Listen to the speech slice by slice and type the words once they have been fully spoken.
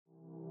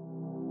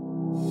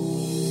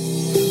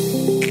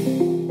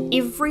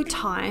every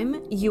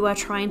time you are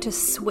trying to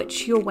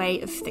switch your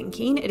way of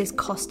thinking, it is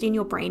costing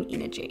your brain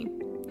energy.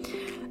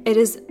 It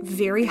is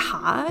very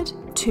hard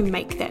to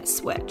make that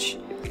switch.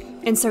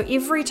 And so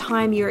every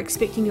time you're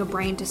expecting your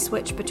brain to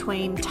switch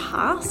between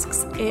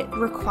tasks, it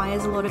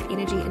requires a lot of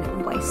energy and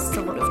it wastes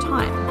a lot of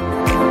time.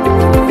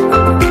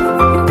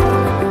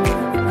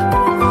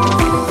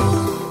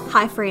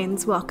 Hi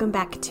friends, welcome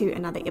back to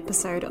another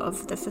episode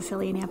of the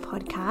Fulfillionaire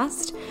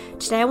podcast.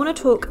 Today I want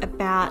to talk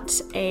about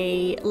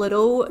a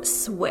little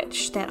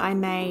switch that I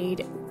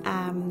made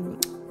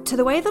to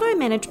the way that I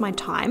manage my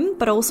time,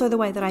 but also the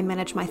way that I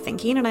manage my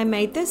thinking. And I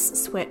made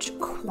this switch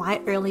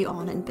quite early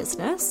on in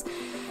business.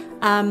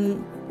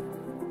 And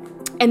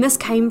this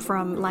came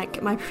from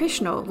like my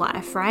professional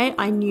life, right?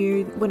 I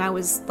knew when I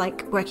was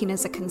like working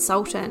as a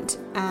consultant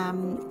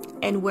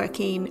and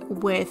working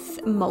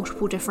with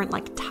multiple different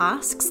like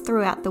tasks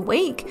throughout the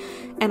week,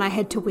 and I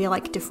had to wear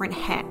like different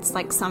hats.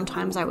 Like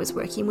sometimes I was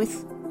working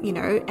with,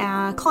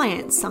 our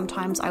clients.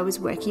 Sometimes I was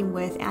working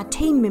with our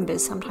team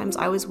members. Sometimes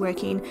I was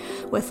working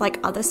with like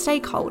other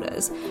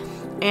stakeholders.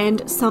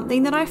 And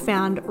something that I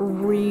found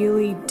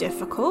really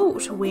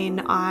difficult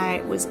when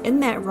I was in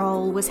that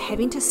role was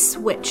having to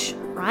switch,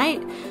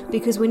 right?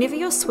 Because whenever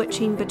you're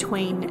switching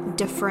between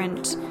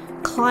different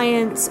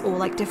clients or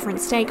like different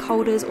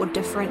stakeholders or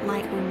different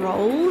like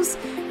roles,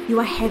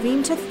 you are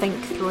having to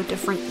think through a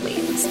different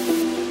lens.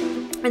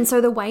 And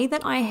so the way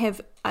that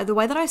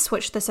I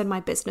switched this in my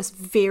business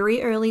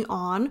very early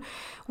on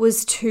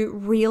was to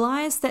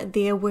realize that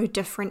there were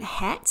different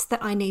hats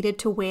that I needed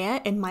to wear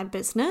in my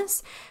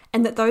business,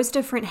 and that those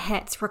different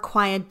hats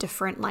required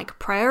different like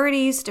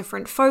priorities,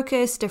 different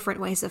focus, different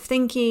ways of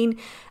thinking.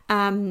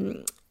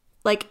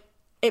 Like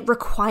it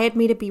required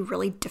me to be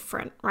really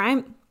different,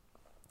 right?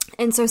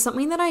 And so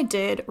something that I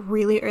did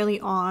really early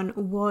on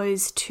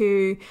was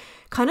to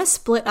kind of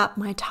split up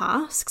my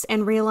tasks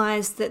and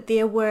realize that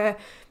there were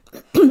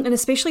and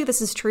especially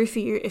this is true for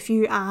you if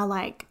you are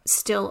like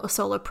still a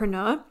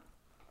solopreneur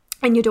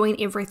and you're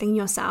doing everything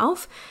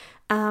yourself.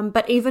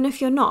 But even if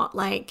you're not,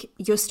 like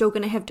you're still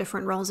going to have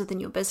different roles within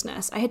your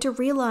business. I had to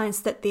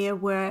realize that there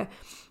were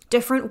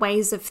different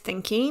ways of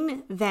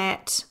thinking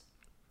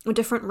or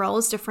different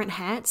roles, different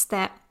hats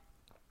that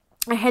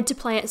I had to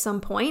play at some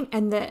point,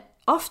 and that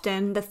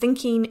often the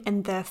thinking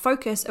and the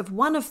focus of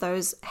one of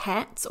those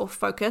hats or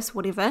focus,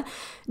 whatever,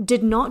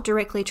 did not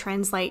directly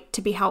translate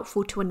to be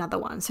helpful to another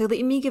one. So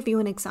let me give you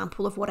an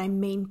example of what I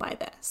mean by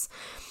this.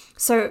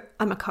 So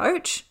I'm a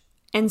coach.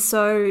 And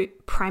so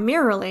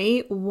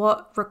primarily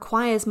what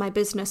requires my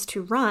business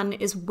to run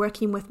is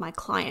working with my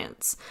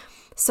clients.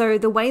 So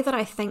the way that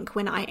I think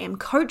when I am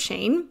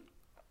coaching,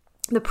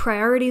 the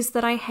priorities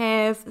that I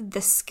have,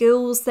 the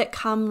skills that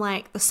come,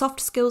 like the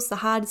soft skills, the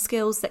hard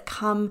skills that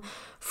come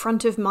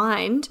front of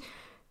mind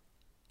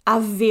are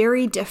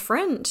very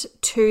different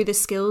to the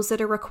skills that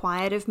are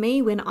required of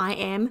me when I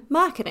am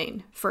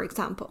marketing, for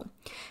example.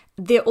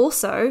 They're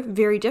also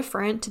very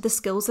different to the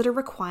skills that are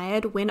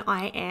required when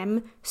I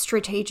am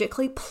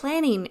strategically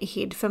planning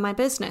ahead for my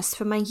business,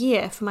 for my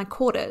year, for my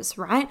quarters,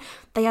 right?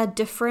 They are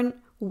different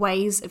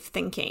ways of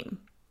thinking.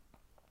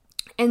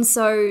 And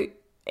so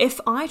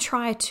if I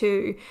try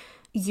to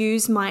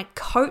use my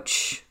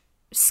coach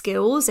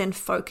skills and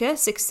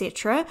focus,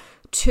 etc.,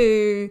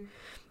 to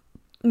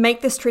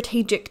make the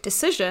strategic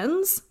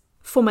decisions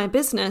for my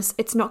business,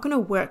 it's not going to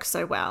work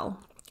so well.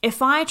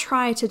 If I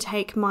try to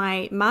take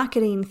my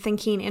marketing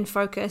thinking and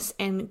focus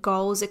and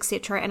goals,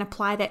 etc., and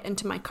apply that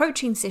into my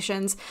coaching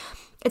sessions,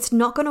 it's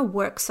not going to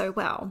work so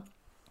well.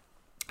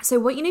 So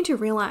what you need to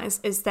realize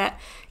is that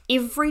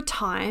every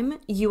time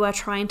you are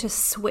trying to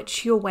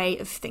switch your way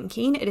of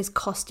thinking, it is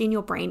costing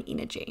your brain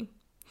energy.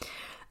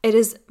 It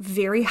is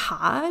very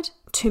hard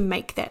to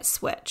make that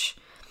switch.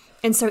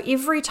 And so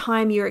every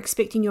time you're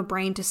expecting your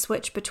brain to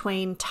switch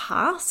between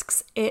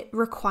tasks, it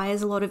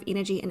requires a lot of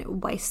energy and it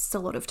wastes a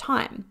lot of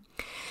time.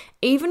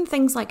 Even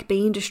things like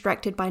being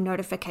distracted by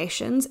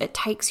notifications, it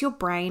takes your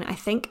brain,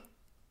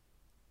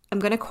 I'm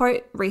going to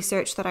quote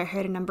research that I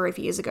heard a number of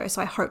years ago,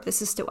 so I hope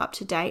this is still up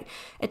to date.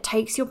 It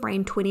takes your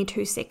brain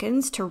 22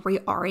 seconds to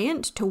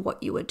reorient to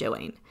what you are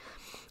doing.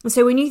 And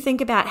so when you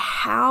think about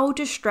how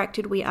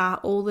distracted we are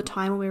all the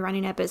time when we're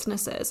running our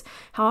businesses,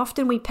 how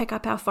often we pick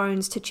up our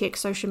phones to check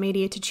social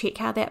media, to check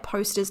how that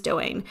post is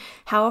doing,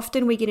 how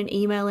often we get an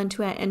email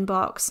into our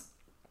inbox,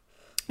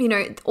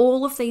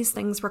 all of these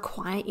things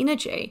require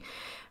energy.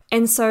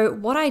 And so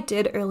what I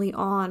did early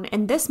on,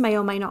 and this may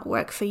or may not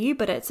work for you,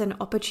 but it's an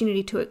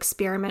opportunity to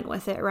experiment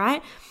with it,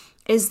 right?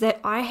 Is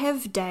that I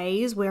have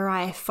days where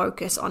I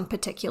focus on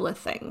particular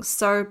things.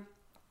 So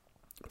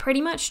pretty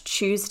much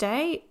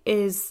Tuesday,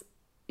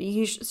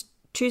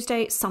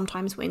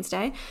 sometimes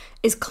Wednesday,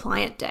 is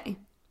client day.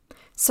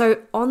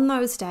 So on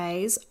those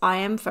days, I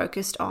am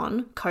focused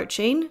on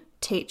coaching,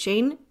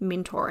 teaching,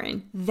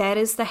 mentoring. That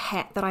is the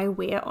hat that I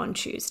wear on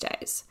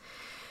Tuesdays.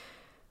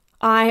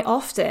 I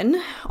often,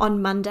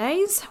 on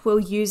Mondays, will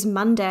use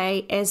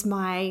Monday as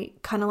my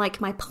kind of like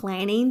my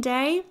planning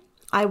day.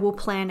 I will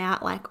plan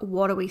out like,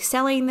 what are we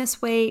selling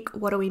this week?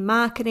 What are we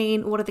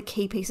marketing? What are the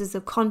key pieces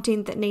of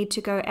content that need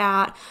to go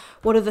out?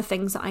 What are the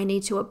things that I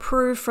need to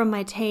approve from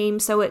my team?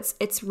 So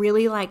it's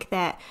really like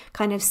that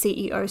kind of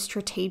CEO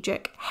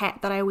strategic hat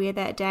that I wear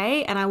that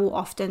day. And I will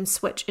often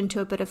switch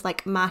into a bit of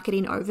like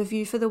marketing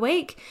overview for the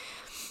week.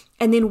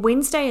 And then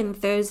Wednesday and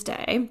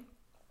Thursday,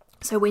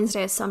 so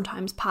Wednesday is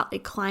sometimes partly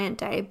client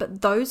day,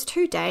 but those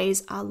 2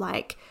 days are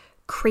like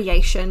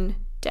creation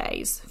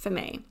days for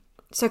me.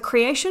 So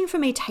creation for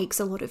me takes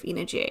a lot of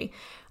energy.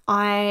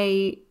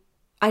 I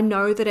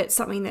know that it's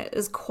something that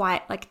is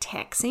quite like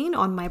taxing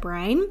on my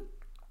brain.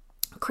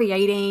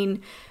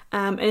 Creating,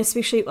 and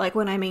especially like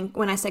when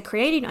I say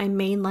creating, I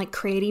mean like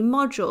creating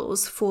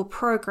modules for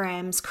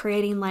programs,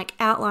 creating like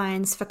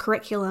outlines for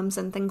curriculums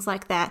and things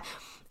like that.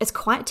 It's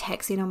quite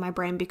taxing on my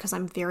brain because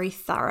I'm very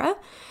thorough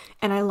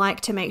and I like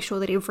to make sure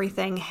that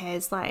everything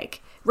has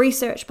like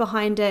research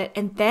behind it,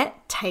 and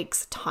that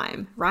takes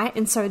time, right?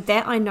 And so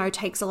that I know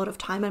takes a lot of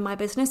time in my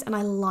business, and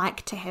I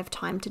like to have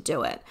time to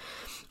do it.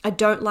 I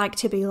don't like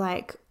to be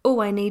like, oh,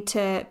 I need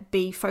to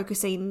be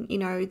focusing,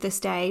 this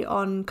day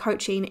on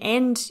coaching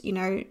and,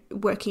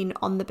 working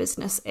on the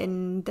business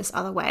in this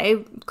other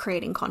way,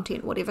 creating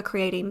content, whatever,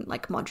 creating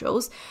like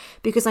modules,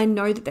 because I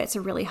know that that's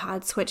a really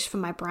hard switch for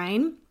my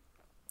brain.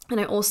 And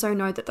I also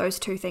know that those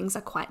 2 things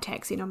are quite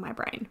taxing on my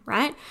brain,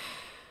 right?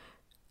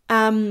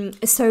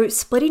 So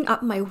splitting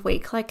up my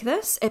week like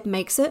this, it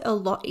makes it a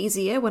lot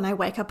easier when I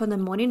wake up in the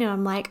morning and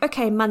I'm like,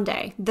 okay,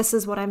 Monday, this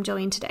is what I'm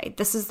doing today.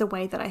 This is the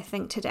way that I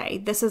think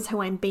today. This is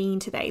who I'm being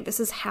today.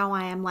 This is how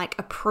I am like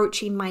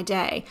approaching my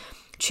day.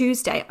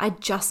 Tuesday, I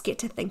just get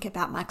to think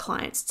about my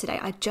clients today.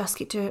 I just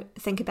get to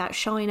think about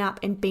showing up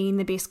and being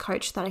the best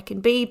coach that I can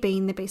be,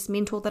 being the best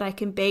mentor that I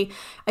can be.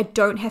 I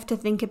don't have to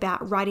think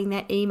about writing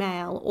that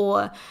email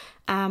or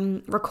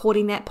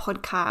recording that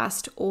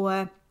podcast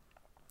or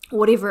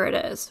whatever it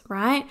is,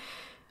 right?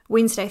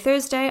 Wednesday,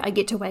 Thursday, I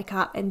get to wake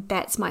up and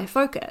that's my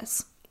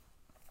focus.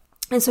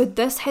 And so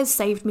this has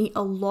saved me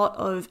a lot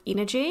of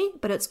energy,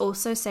 but it's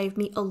also saved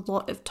me a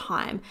lot of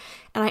time.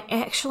 And I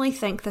actually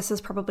think this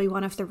is probably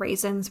one of the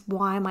reasons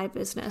why my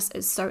business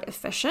is so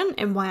efficient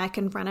and why I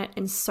can run it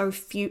in so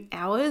few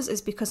hours,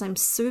 is because I'm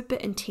super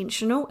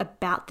intentional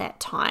about that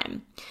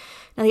time.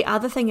 Now, the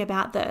other thing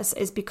about this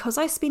is because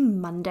I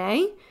spend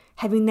Monday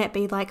having that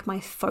be like my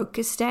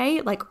focus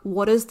day, like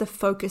what is the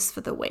focus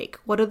for the week?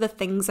 What are the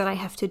things that I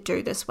have to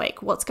do this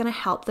week? What's going to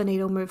help the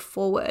needle move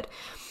forward?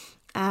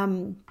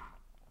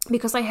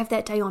 Because I have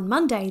that day on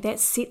Monday, that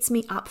sets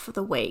me up for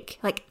the week.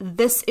 Like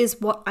this is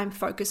what I'm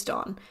focused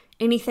on.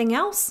 Anything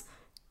else,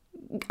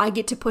 I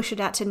get to push it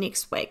out to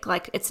next week.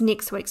 Like it's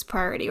next week's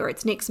priority or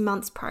it's next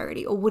month's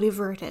priority or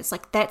whatever it is.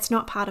 Like that's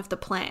not part of the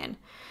plan.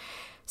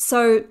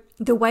 So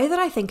the way that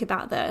I think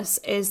about this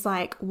is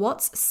like,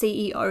 what's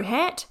CEO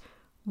hat?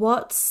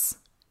 What's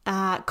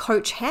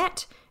coach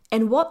hat,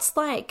 and what's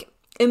like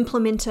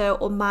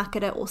implementer or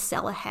marketer or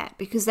seller hat,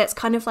 because that's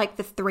kind of like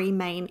the 3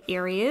 main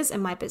areas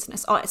in my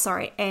business.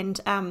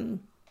 And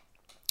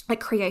like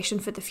creation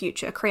for the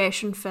future,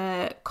 creation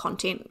for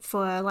content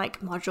for like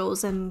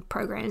modules and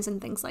programs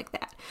and things like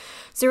that.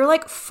 So there are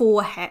like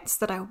 4 hats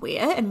that I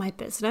wear in my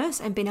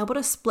business, and being able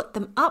to split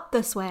them up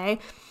this way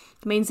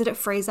means that it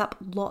frees up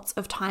lots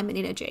of time and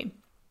energy.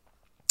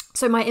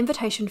 So my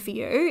invitation for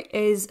you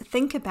is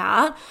think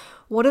about,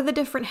 what are the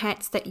different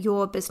hats that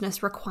your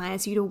business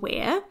requires you to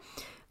wear?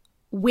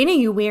 When are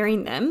you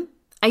wearing them?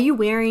 Are you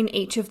wearing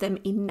each of them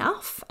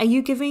enough? Are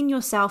you giving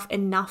yourself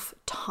enough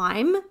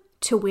time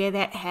to wear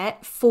that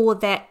hat for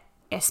that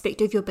aspect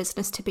of your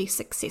business to be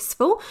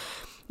successful?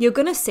 You're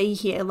going to see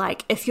here,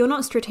 like if you're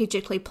not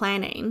strategically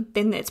planning,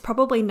 then it's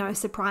probably no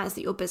surprise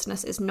that your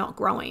business is not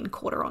growing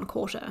quarter on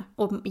quarter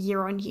or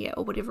year on year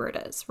or whatever it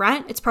is,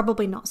 right? It's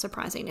probably not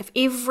surprising. If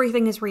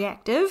everything is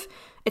reactive,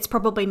 it's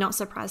probably not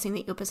surprising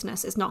that your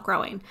business is not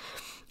growing.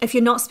 If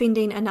you're not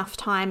spending enough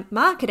time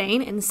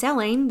marketing and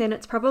selling, then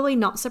it's probably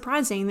not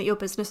surprising that your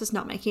business is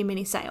not making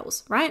many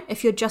sales, right?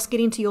 If you're just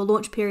getting to your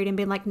launch period and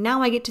being like,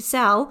 now I get to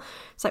sell,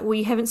 it's like, well,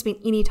 you haven't spent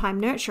any time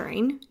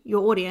nurturing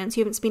your audience.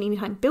 You haven't spent any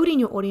time building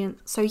your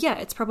audience. So yeah,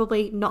 it's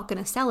probably not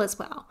going to sell as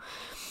well.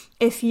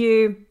 If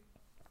you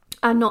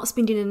are not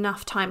spending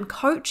enough time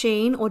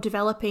coaching or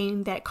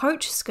developing that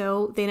coach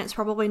skill, then it's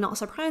probably not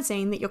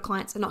surprising that your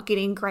clients are not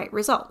getting great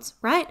results,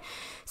 right?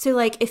 So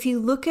like if you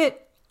look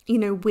at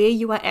where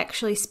you are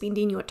actually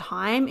spending your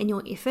time and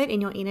your effort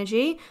and your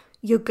energy,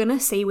 you're going to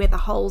see where the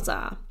holes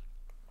are.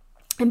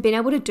 And being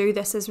able to do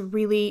this is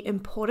really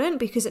important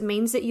because it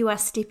means that you are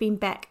stepping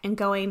back and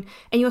going,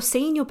 and you're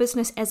seeing your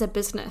business as a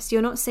business.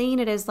 You're not seeing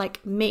it as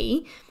like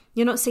me.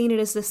 You're not seeing it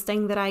as this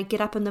thing that I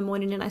get up in the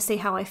morning and I see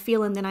how I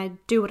feel and then I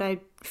do what I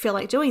feel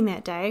like doing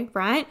that day,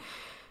 right?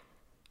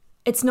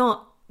 It's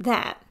not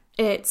that.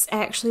 It's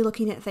actually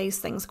looking at these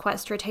things quite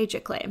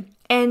strategically.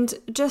 And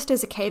just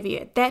as a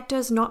caveat, that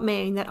does not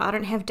mean that I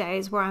don't have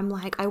days where I'm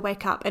like, I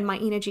wake up and my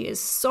energy is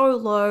so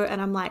low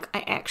and I'm like, I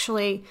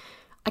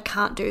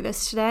can't do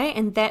this today.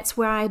 And that's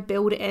where I've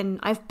built in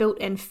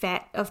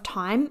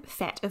time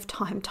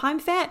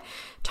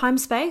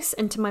space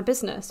into my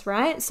business,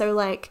 right? So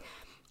like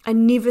I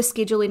never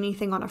schedule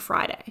anything on a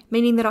Friday,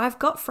 meaning that I've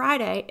got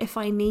Friday if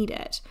I need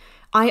it.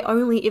 I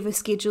only ever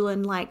schedule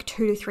in like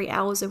 2 to 3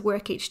 hours of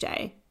work each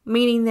day,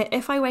 meaning that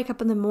if I wake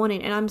up in the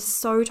morning and I'm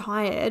so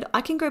tired, I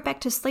can go back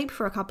to sleep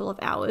for a couple of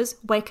hours,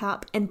 wake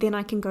up, and then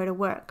I can go to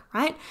work,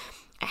 right?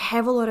 I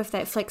have a lot of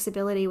that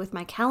flexibility with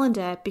my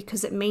calendar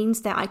because it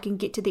means that I can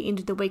get to the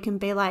end of the week and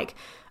be like,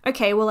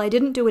 okay, well, I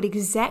didn't do it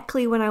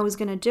exactly when I was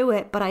going to do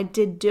it, but I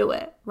did do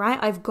it, right?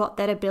 I've got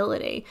that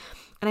ability.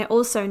 And I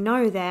also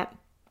know that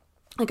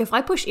like if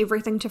I push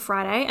everything to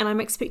Friday and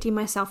I'm expecting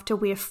myself to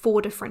wear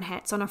 4 different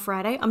hats on a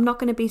Friday, I'm not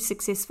going to be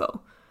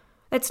successful.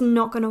 That's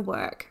not going to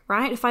work,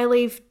 right? If I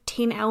leave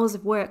 10 hours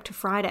of work to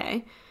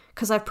Friday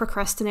because I've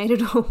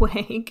procrastinated all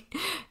week,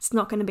 it's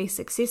not going to be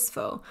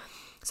successful.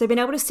 So being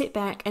able to sit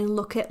back and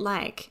look at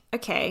like,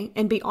 okay,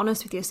 and be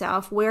honest with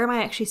yourself, where am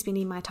I actually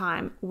spending my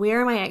time?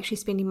 Where am I actually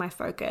spending my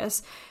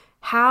focus?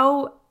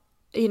 How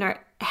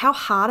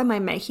hard am I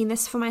making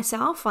this for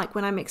myself? Like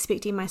when I'm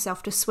expecting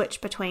myself to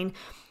switch between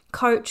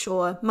coach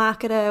or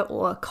marketer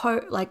or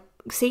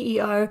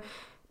CEO,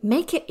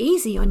 make it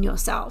easy on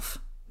yourself.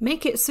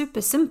 Make it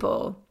super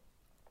simple.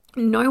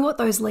 Know what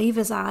those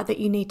levers are that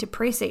you need to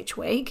press each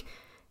week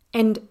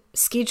and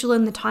schedule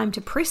in the time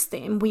to press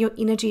them where your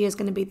energy is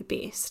going to be the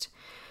best.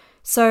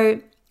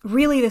 So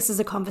really this is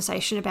a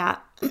conversation about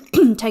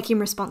taking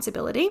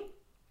responsibility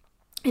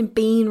and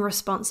being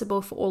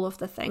responsible for all of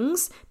the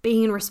things,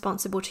 being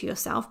responsible to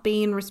yourself,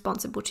 being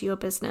responsible to your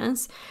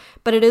business.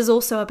 But it is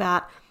also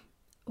about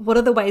what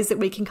are the ways that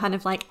we can kind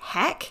of like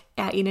hack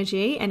our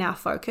energy and our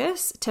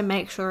focus to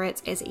make sure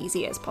it's as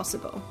easy as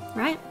possible,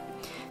 right?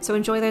 So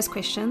enjoy those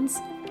questions.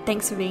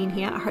 Thanks for being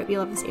here. I hope you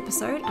love this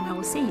episode and I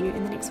will see you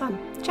in the next one.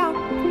 Ciao.